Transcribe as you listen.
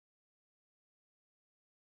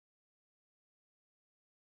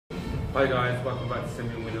Hi guys, welcome back to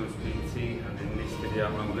Simeon Williams PT, and in this video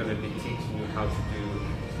I'm going to be teaching you how to do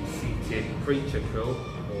the seated preacher curl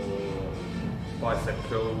or bicep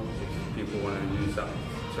curl if people want to use that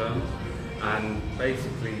term. And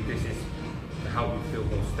basically this is to help you feel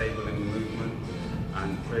more stable in the movement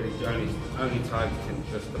and really only targeting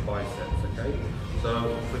just the biceps, okay?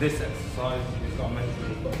 So for this exercise you've got to make sure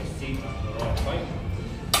you've got the seat at the right height.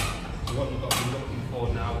 So what you've got to be looking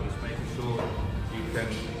for now is making sure you can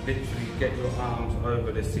literally get your arms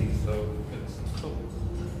over the seat, so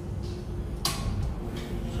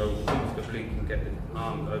comfortably you can get the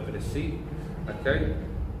arms over the seat. Okay,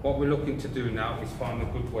 what we're looking to do now is find a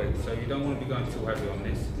good weight, so you don't want to be going too heavy on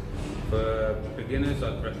this. For beginners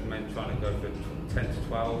I'd recommend trying to go for 10 to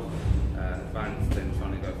 12, advanced then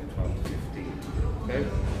trying to go for 12 to 15.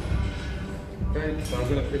 Okay, so I'm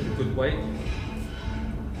going to pick a good weight.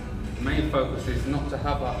 The main focus is not to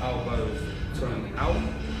have our elbows turned out.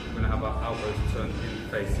 We're going to have our elbows turned in,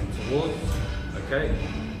 facing towards. Okay,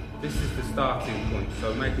 this is the starting point,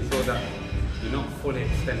 so making sure that you're not fully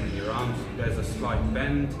extending your arms. There's a slight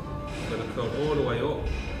bend. We're going to curl all the way up,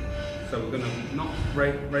 so we're going to not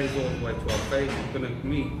raise all the way to our face. We're going to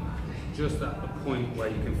meet just at the point where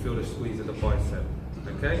you can feel the squeeze of the bicep.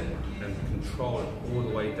 Okay, and control it all the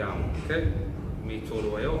way down. Okay, meet all the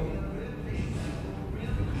way up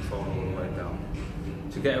and control all the way down.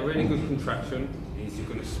 To get a really good contraction is you're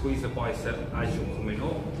going to squeeze the bicep as you're coming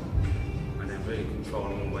up and then really control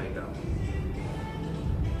all the way down.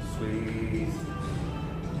 Squeeze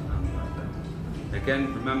and back down.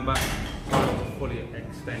 Again, remember, try not to fully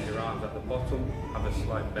extend your arms at the bottom, have a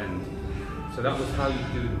slight bend. So that was how you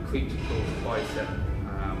do the preacher curl bicep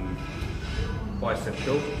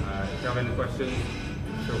curl. If you have any questions,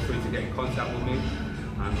 feel free to get in contact with me.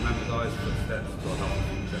 And remember guys, footsteps to a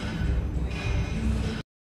healthy future.